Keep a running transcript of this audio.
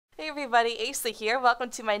Hey everybody, Aesa here.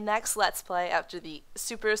 Welcome to my next Let's Play after the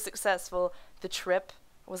super successful The Trip.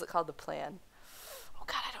 What was it called? The Plan. Oh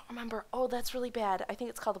god, I don't remember. Oh, that's really bad. I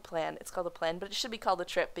think it's called The Plan. It's called The Plan, but it should be called The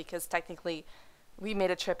Trip because technically we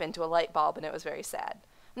made a trip into a light bulb and it was very sad.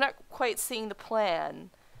 I'm not quite seeing the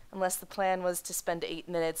plan, unless the plan was to spend 8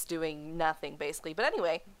 minutes doing nothing, basically. But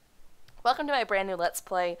anyway, welcome to my brand new Let's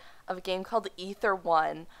Play of a game called Ether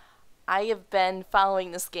 1. I have been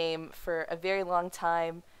following this game for a very long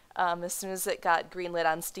time. As soon as it got greenlit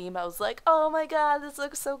on Steam, I was like, oh my god, this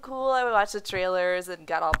looks so cool. I would watch the trailers and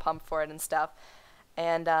got all pumped for it and stuff.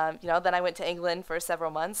 And, you know, then I went to England for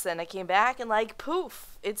several months and I came back and like,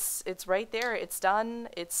 poof, it's right there. It's done.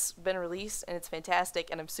 It's been released and it's fantastic.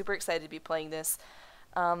 And I'm super excited to be playing this.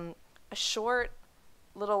 A short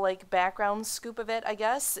little like background scoop of it, I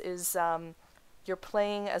guess, is you're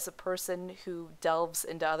playing as a person who delves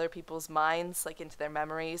into other people's minds, like into their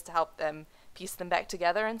memories to help them piece them back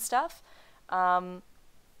together and stuff. I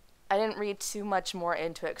didn't read too much more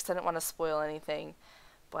into it because I didn't want to spoil anything,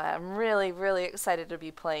 but I'm really, really excited to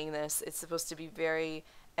be playing this. It's supposed to be very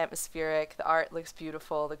atmospheric. The art looks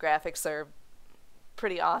beautiful. The graphics are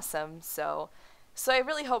pretty awesome. So I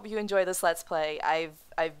really hope you enjoy this Let's Play.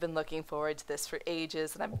 I've been looking forward to this for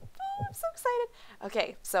ages, and I'm so excited.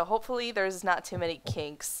 Okay, so hopefully there's not too many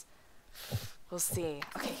kinks. We'll see.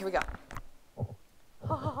 Okay, here we go.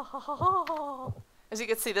 As you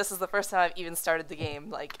can see, this is the first time I've even started the game,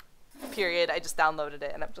 like, period. I just downloaded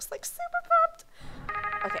it, and I'm just, like, super pumped.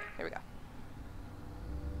 Okay, here we go.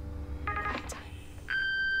 Quiet time.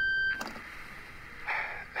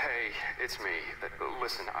 Hey, it's me.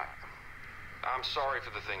 Listen, I'm sorry for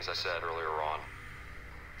the things I said earlier on.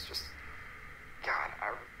 It's just, God,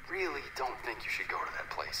 I really don't think you should go to that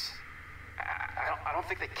place. I don't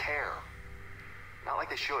think they care. Not like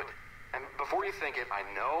they should. And before you think it, I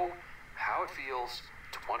know how it feels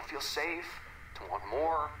to want to feel safe, to want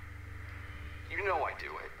more. You know I do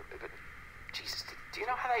it. But Jesus, do you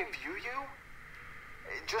know how they view you?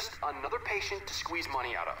 Just another patient to squeeze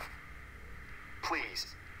money out of.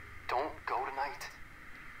 Please, don't go tonight.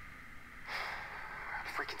 I'm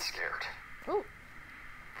freaking scared. Ooh.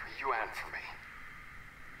 For you and for me.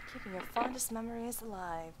 Keeping your fondest memories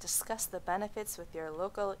alive. Discuss the benefits with your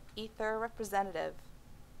local Ether representative.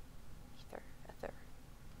 Ether.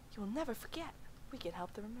 You will never forget. We can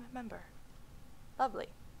help them remember. Lovely.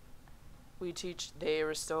 We teach, they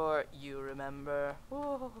restore, you remember.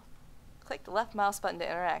 Ooh. Click the left mouse button to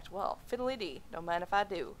interact. Well, fiddly-dee. Don't mind if I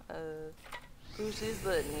do. Push this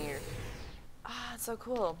button here. Ah, it's so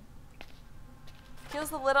cool.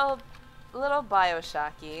 Feels a little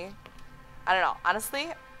Bioshocky. I don't know.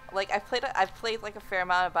 Honestly, like I've played like a fair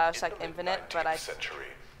amount of Bioshock Infinite, but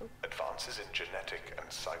century, advances in genetic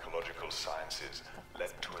and psychological sciences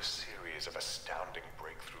led to a series of astounding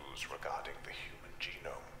breakthroughs regarding the human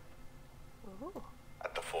genome. Ooh.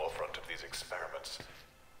 At the forefront of these experiments,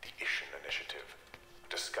 the Ishin Initiative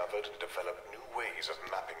discovered and developed new ways of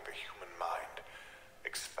mapping the human mind,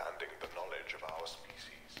 expanding the knowledge of our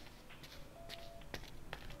species.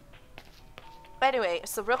 Anyway,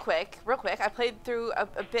 so real quick, I played through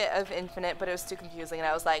a bit of Infinite, but it was too confusing, and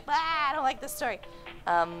I was like, ah, I don't like this story.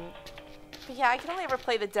 But yeah, I can only ever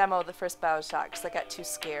play the demo of the first Bioshock because I got too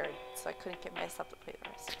scared, so I couldn't get myself to play the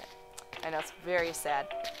rest of it. I know, it's very sad.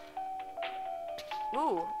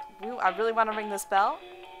 Ooh, I really want to ring this bell,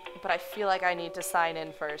 but I feel like I need to sign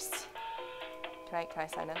in first. Can I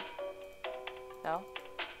sign in? No?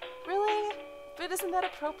 Really? But isn't that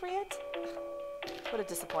appropriate? What a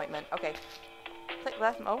disappointment. Okay. Click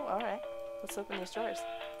left. Oh, alright. Let's open these drawers.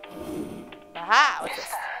 Aha! What's this?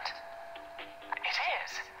 Is that? It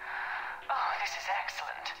is. Oh, this is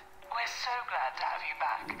excellent. We're so glad to have you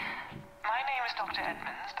back. My name is Dr.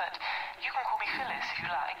 Edmonds, but you can call me Phyllis if you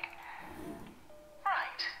like.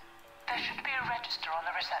 Right. There should be a register on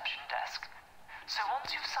the reception desk. So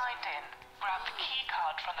once you've signed in, grab the key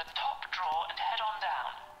card from the top drawer and head on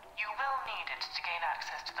down. You will need it to gain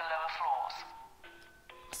access to the lower floors.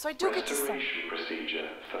 So I do get to sign. Restoration procedure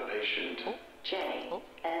for patient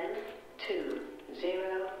JN2057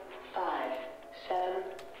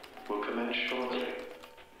 will commence shortly.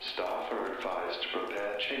 Staff are advised to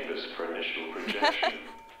prepare chambers for initial projection.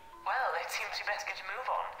 Well, it seems you best get a move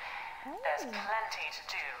on. There's plenty to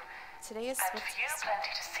do. Today is And for you, plenty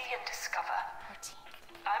to see and discover. 14th.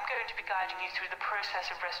 I'm going to be guiding you through the process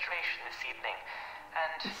of restoration this evening,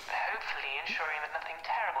 and hopefully ensuring that nothing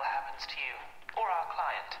terrible happens to you, or our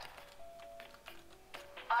client.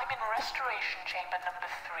 I'm in restoration chamber number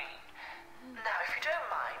 3. Now, if you don't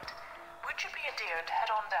mind, would you be a dear and head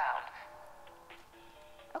on down?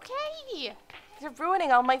 Okay! They're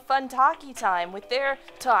ruining all my fun talkie time with their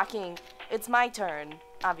talking. It's my turn,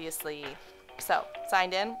 obviously. So,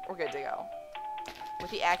 signed in, we're good to go. With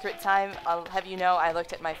the accurate time, I'll have you know I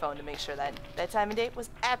looked at my phone to make sure that that time and date was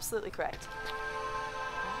absolutely correct.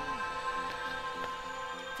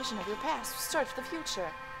 Vision of your past, search for the future.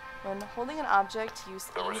 When holding an object, use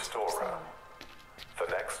The 80%. Restorer.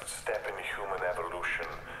 The next step in human evolution,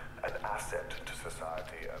 an asset to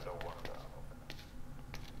society and a wonder.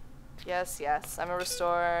 Yes, yes, I'm a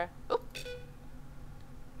restorer. Oop.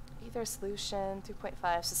 Ether solution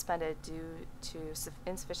 3.5 suspended due to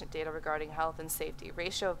insufficient data regarding health and safety.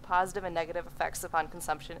 Ratio of positive and negative effects upon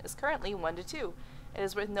consumption is currently 1 to 2. It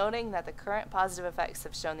is worth noting that the current positive effects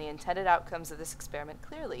have shown the intended outcomes of this experiment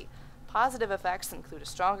clearly. Positive effects include a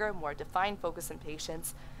stronger, more defined focus in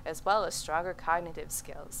patients, as well as stronger cognitive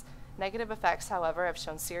skills. Negative effects, however, have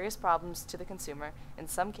shown serious problems to the consumer, in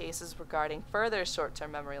some cases regarding further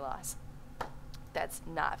short-term memory loss. That's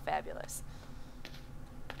not fabulous.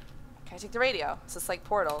 Can I take the radio? Is this like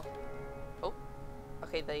Portal? Oh,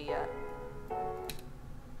 okay,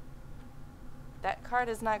 that card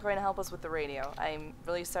is not going to help us with the radio. I'm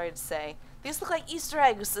really sorry to say. These look like Easter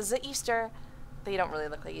eggs. Is it Easter? They don't really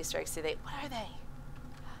look like Easter eggs, do they? What are they?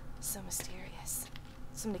 So mysterious.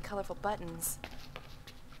 So many colorful buttons.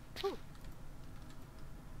 Ooh.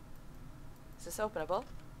 Is this openable?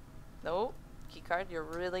 No. Keycard,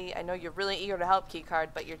 I know you're really eager to help, Keycard,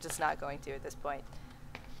 but you're just not going to at this point.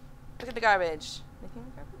 Look at the garbage. Anything in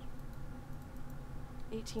the garbage?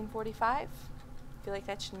 1845? I feel like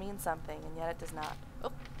that should mean something, and yet it does not.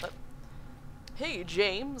 Oh. Hey,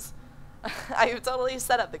 James. I have totally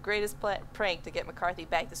set up the greatest prank to get McCarthy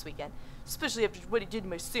back this weekend, especially after what he did to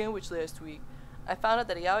my sandwich last week. I found out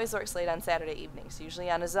that he always works late on Saturday evenings,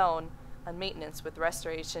 usually on his own, on maintenance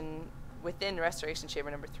within restoration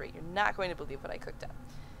chamber number 3. You're not going to believe what I cooked up.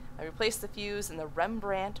 I replaced the fuse in the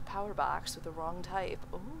Rembrandt power box with the wrong type.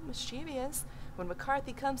 Oh, mischievous. When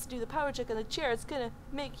McCarthy comes to do the power check on the chair, it's gonna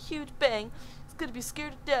make a huge bang. It's gonna be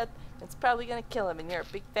scared to death. And it's probably gonna kill him, and you're a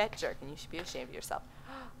big fat jerk, and you should be ashamed of yourself.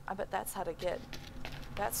 I bet that's how to get...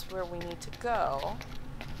 That's where we need to go.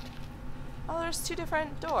 Oh, there's 2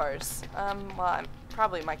 different doors. Well,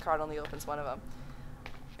 probably my card only opens one of them.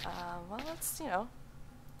 Well, let's, you know...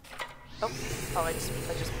 Oh, I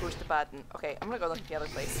just pushed the button. Okay, I'm gonna go look at the other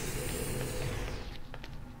place.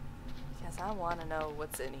 Because I want to know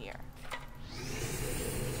what's in here.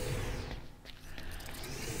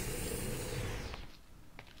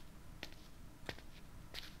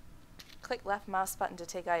 Click left mouse button to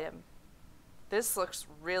take item. This looks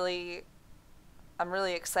really... I'm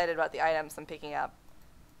really excited about the items I'm picking up.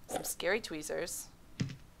 Some scary tweezers.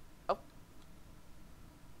 Oh.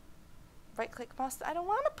 Right click mouse. I don't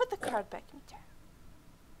want to put the card back in there.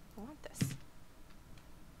 I want this.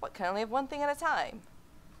 What, can I only have one thing at a time?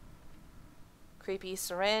 Creepy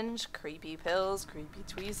syringe, creepy pills, creepy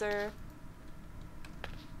tweezer.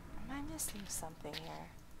 Am I missing something here?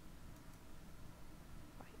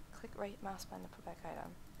 Click right mouse button to put back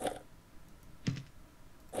item.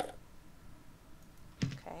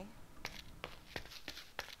 Okay.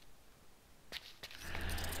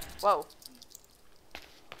 Whoa.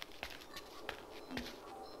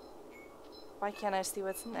 Why can't I see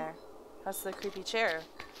what's in there? That's the creepy chair.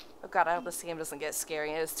 Oh god, I hope this game doesn't get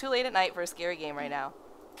scary. It's too late at night for a scary game right now.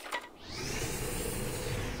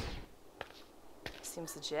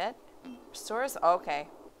 Seems legit. Stores? Oh, okay.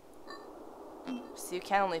 So you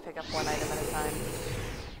can only pick up one item at a time.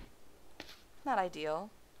 Not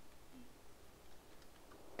ideal.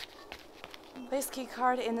 Place key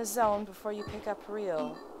card in the zone before you pick up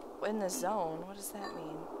reel. In the zone? What does that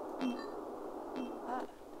mean?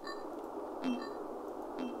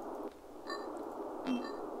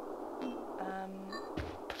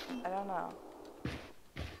 I don't know.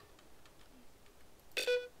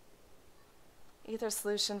 Ether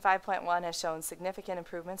Solution 5.1 has shown significant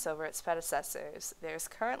improvements over its predecessors. There is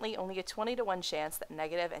currently only a 20 to 1 chance that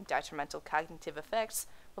negative and detrimental cognitive effects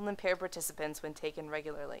will impair participants when taken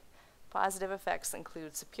regularly. Positive effects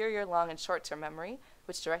include superior long and short-term memory,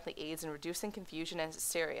 which directly aids in reducing confusion and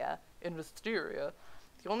hysteria.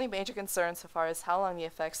 The only major concern so far is how long the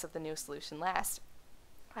effects of the new solution last.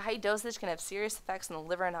 A high dosage can have serious effects on the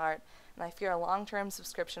liver and heart, and I fear a long-term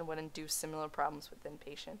subscription would induce similar problems within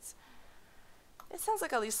patients. It sounds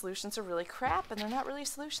like all these solutions are really crap, and they're not really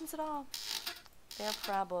solutions at all. They have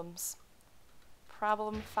problems.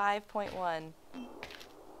 Problem 5.1. I'm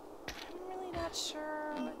really not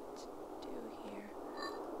sure what to do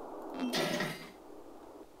here.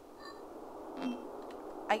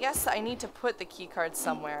 I guess I need to put the key card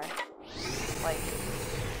somewhere. Like,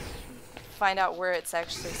 find out where it's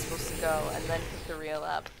actually supposed to go and then pick the reel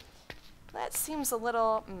up. That seems a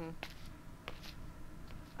little,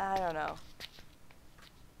 I don't know.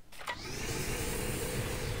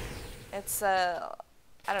 It's I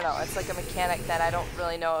don't know, it's like a mechanic that I don't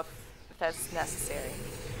really know if that's necessary.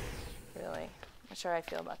 Really. I'm not sure how I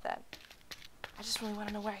feel about that. I just really want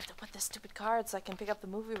to know where I have to put this stupid card so I can pick up the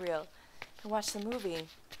movie reel and watch the movie.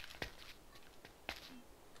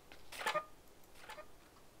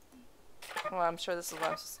 Well, I'm sure this is what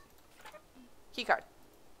I'm key card.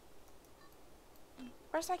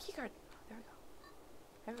 Where's my key card? There we go.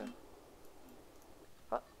 There we go.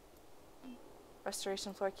 Oh.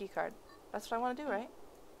 Restoration floor key card. That's what I want to do, right?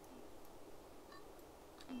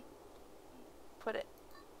 Put it.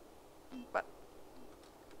 What?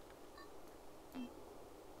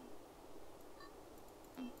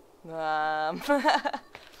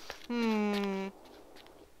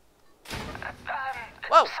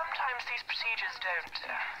 Whoa! Sometimes these procedures don't,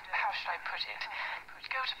 how should I put it,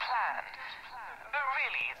 go to plan. But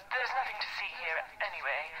really, there's nothing to see here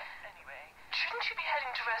anyway. Shouldn't you be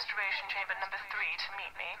heading to Restoration Chamber number 3 to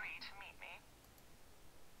meet me?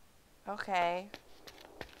 Okay.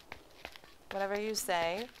 Whatever you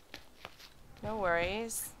say. No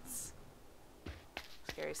worries.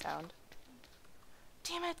 Scary sound.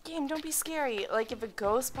 Damn it, game, don't be scary. Like, if a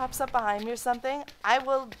ghost pops up behind me or something, I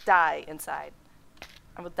will die inside.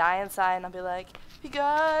 I will die inside and I'll be like, hey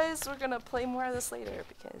guys, we're gonna play more of this later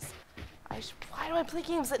because why do I play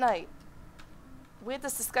games at night? We had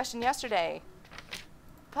this discussion yesterday.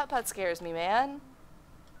 Putt-putt scares me, man.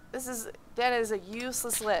 That is a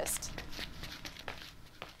useless list.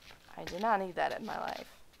 I did not need that in my life.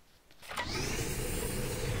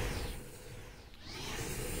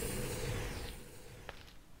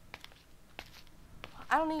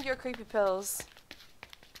 I don't need your creepy pills.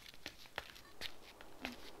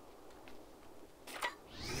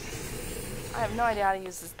 I have no idea how to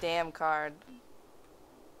use this damn card.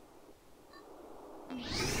 I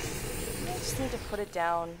just need to put it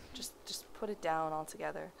down. Just put it down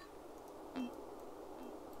altogether.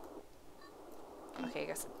 Okay, I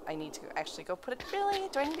guess I need to actually go put it. Really?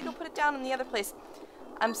 Do I need to go put it down in the other place?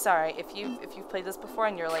 I'm sorry if you've played this before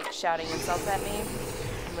and you're like shouting insults at me.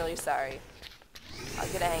 I'm really sorry. I'll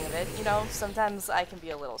get a hang of it. You know, sometimes I can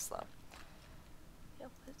be a little slow. A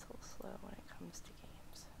little slow when it comes to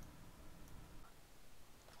games.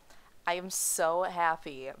 I am so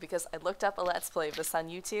happy because I looked up a Let's Play of this on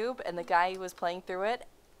YouTube and the guy who was playing through it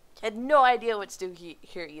had no idea what to do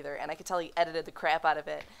here either, and I could tell he edited the crap out of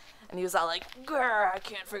it. And he was all like, grr, I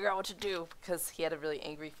can't figure out what to do, because he had a really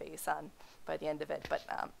angry face on by the end of it. But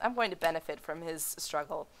I'm going to benefit from his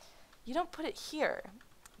struggle. You don't put it here.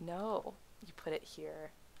 No, you put it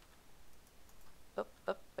here. Oh,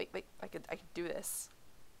 wait, I could do this.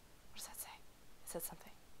 What does that say? It said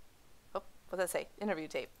something. Oh, what does that say? Interview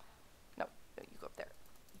tape. No, you go up there.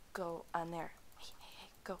 Go on there. Hey,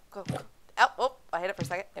 go. Oh, I hit it for a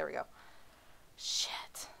second. There we go.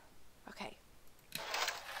 Shit. Okay.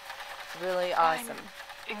 Really awesome.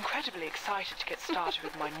 I'm incredibly excited to get started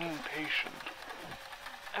with my new patient.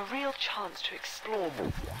 A real chance to explore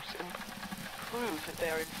the force and prove that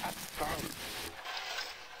they're in fact fun.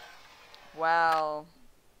 Wow.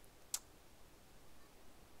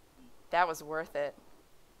 That was worth it.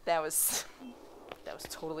 That was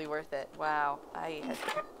totally worth it. Wow. I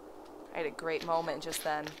had a great moment just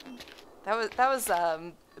then. That was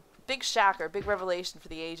a big shocker, big revelation for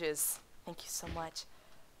the ages. Thank you so much.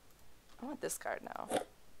 I want this card now.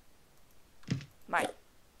 Mine.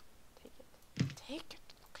 Take it. Take your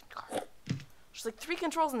fucking card. There's like 3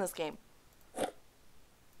 controls in this game. Take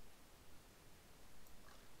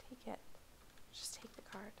it. Just take the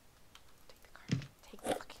card. Take the card. Take the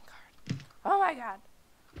fucking card. Oh my god.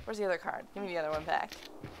 Where's the other card? Give me the other one back.